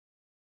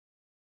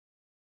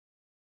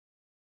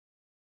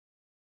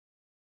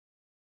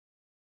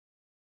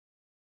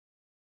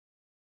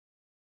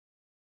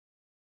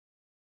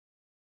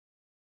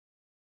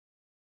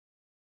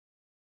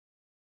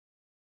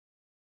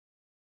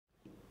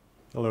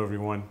Hello,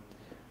 everyone.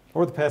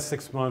 Over the past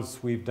 6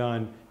 months, we've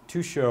done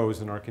 2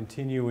 shows in our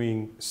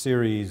continuing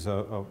series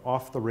of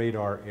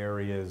off-the-radar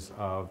areas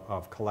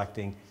of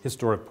collecting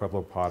historic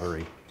Pueblo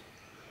pottery.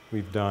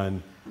 We've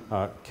done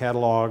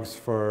catalogs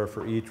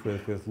for each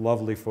with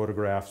lovely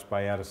photographs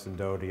by Addison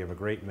Doty of a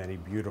great many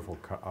beautiful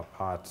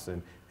pots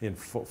in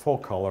full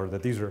color,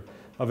 that these are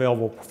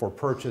available for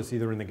purchase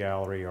either in the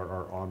gallery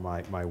or on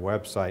my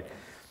website.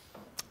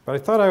 But I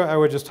thought I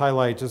would just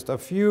highlight just a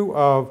few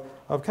of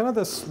kind of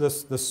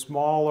the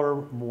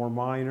smaller, more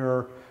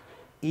minor,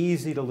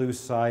 easy to lose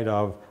sight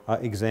of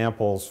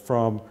examples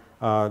from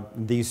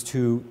these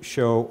 2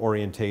 show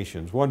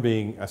orientations. One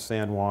being a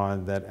San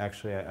Juan that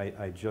actually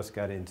I just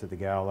got into the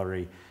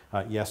gallery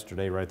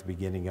yesterday, right at the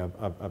beginning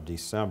of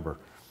December.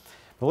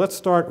 But let's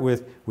start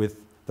with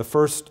the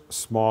first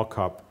small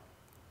cup.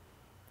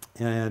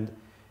 And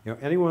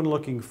anyone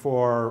looking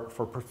for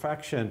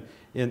perfection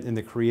in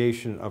the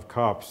creation of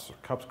cups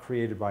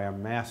created by a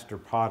master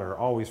potter,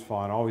 always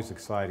fun, always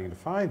exciting to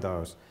find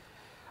those.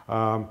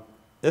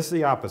 This is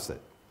the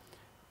opposite.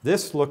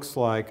 This looks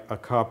like a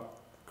cup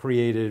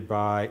created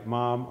by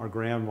mom or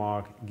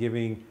grandma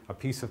giving a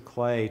piece of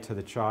clay to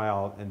the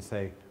child and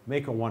say,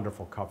 make a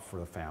wonderful cup for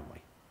the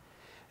family.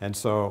 And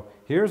so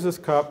here's this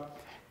cup,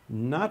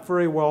 not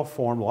very well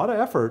formed, a lot of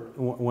effort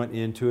went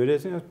into it.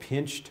 It's a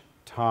pinched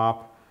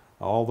top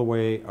all the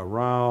way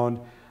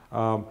around.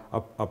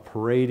 A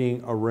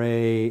parading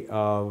array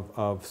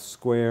of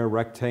square,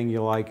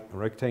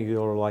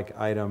 rectangular-like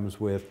items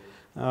with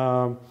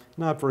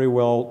not very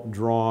well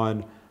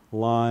drawn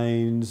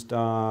lines,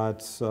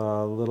 dots,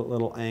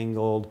 little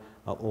angled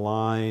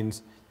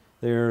lines.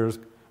 There's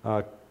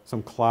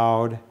some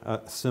cloud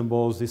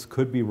symbols. This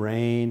could be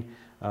rain.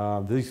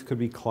 These could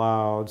be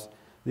clouds.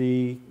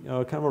 The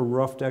kind of a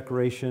rough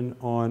decoration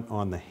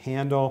on the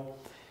handle.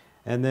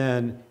 And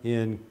then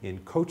in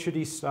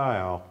crochet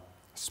style,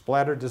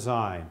 splatter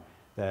design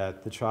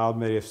that the child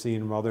may have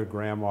seen mother,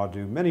 grandma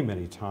do many,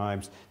 many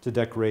times to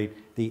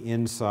decorate the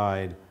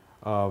inside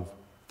of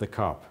the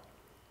cup.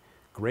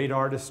 Great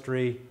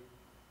artistry,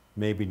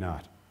 maybe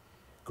not.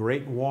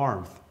 Great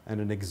warmth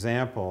and an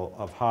example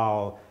of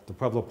how the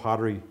Pueblo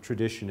pottery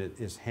tradition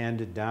is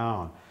handed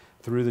down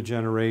through the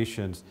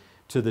generations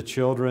to the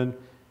children.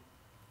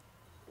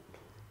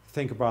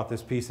 Think about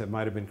this piece that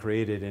might have been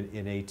created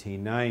in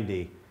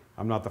 1890.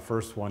 I'm not the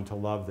first one to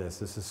love this.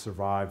 This has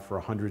survived for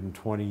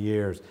 120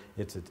 years.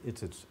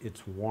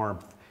 It's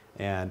warmth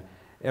and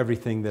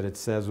everything that it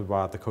says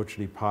about the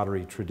crochet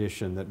pottery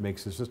tradition that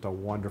makes this just a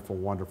wonderful,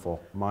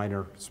 wonderful,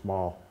 minor,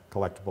 small,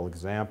 collectible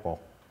example.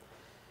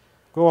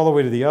 Go all the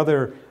way to the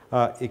other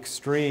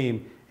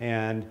extreme,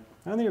 and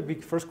I think it would be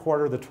first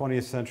quarter of the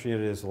 20th century in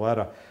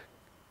Isleta.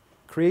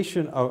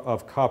 Creation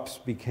of cups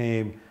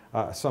became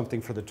something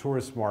for the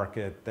tourist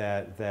market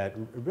that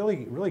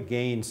really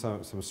gained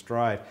some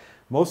stride.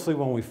 Mostly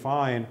when we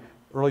find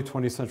early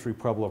 20th century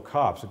Pueblo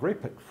cups, a great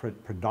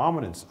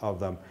predominance of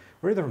them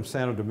were either from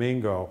Santo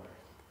Domingo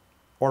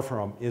or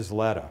from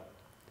Isleta.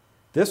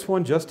 This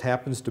one just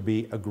happens to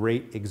be a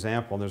great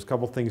example, and there's a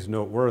couple things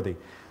noteworthy.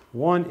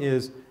 One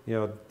is,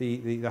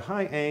 the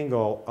high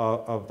angle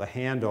of the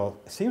handle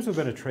seems to have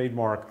been a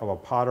trademark of a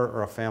potter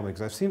or a family,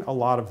 because I've seen a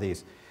lot of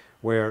these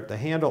where the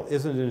handle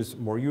isn't in its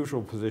more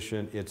usual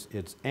position,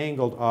 it's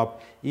angled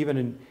up,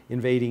 even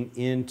invading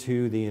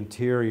into the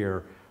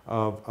interior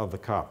of the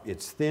cup.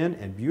 It's thin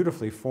and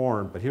beautifully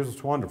formed, but here's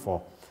what's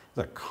wonderful. It's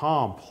a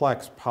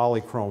complex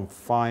polychrome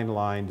fine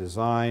line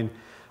design,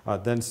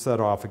 then set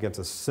off against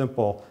a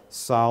simple,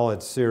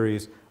 solid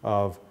series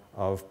of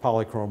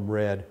polychrome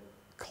red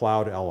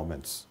cloud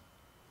elements.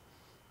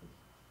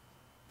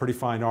 Pretty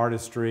fine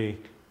artistry,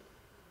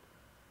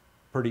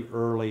 pretty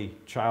early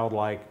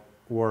childlike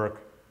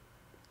work,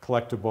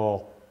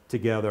 collectible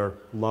together,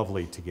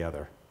 lovely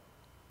together.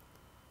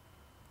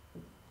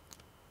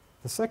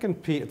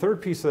 The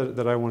third piece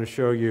that I want to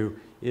show you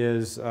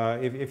is,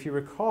 if you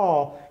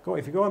recall,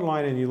 if you go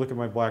online and you look at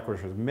my blackboard,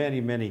 there's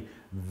many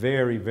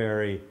very,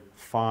 very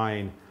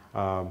fine,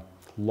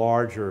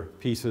 larger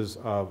pieces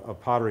of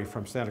pottery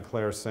from Santa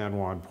Clara, San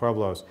Juan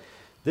Pueblos.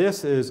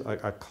 This is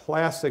a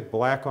classic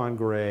black on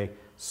gray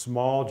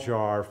small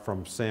jar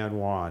from San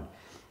Juan.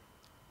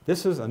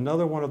 This is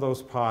another one of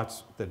those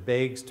pots that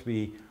begs to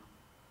be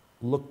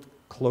looked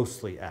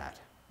closely at.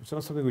 It's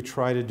not something we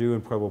try to do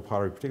in Pueblo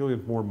pottery, particularly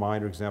with more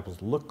minor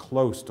examples. Look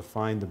close to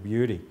find the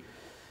beauty.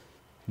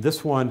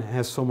 This one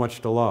has so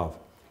much to love.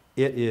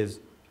 It is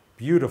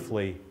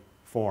beautifully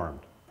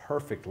formed,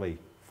 perfectly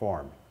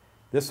formed.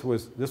 This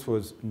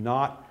was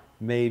not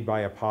made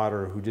by a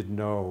potter who didn't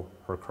know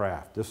her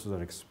craft. This was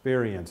an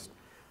experienced,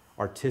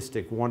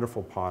 artistic,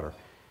 wonderful potter.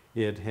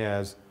 It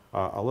has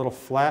a little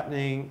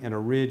flattening and a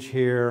ridge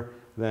here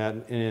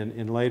that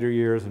in later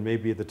years, and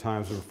maybe at the time,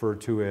 was referred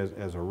to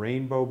as a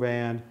rainbow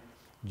band.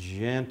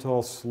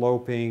 Gentle,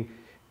 sloping,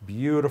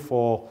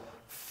 beautiful,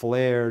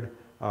 flared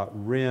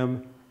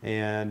rim,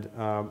 and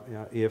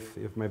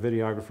if my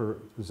videographer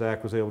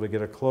Zach was able to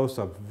get a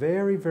close-up,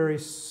 very, very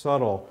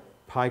subtle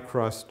pie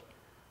crust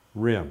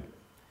rim.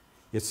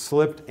 It's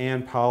slipped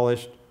and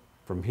polished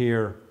from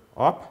here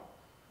up,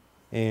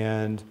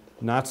 and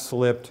not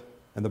slipped,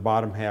 and the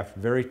bottom half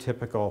very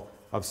typical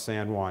of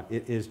San Juan.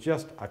 It is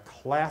just a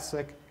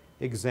classic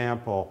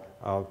example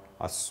of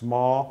a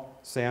small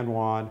San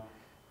Juan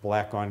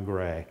black on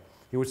gray.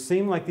 It would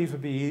seem like these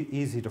would be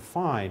easy to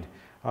find,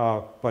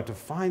 but to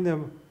find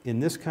them in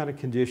this kind of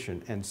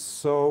condition and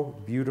so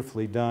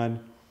beautifully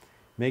done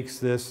makes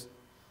this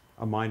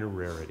a minor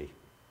rarity.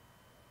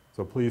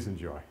 So please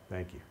enjoy.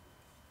 Thank you.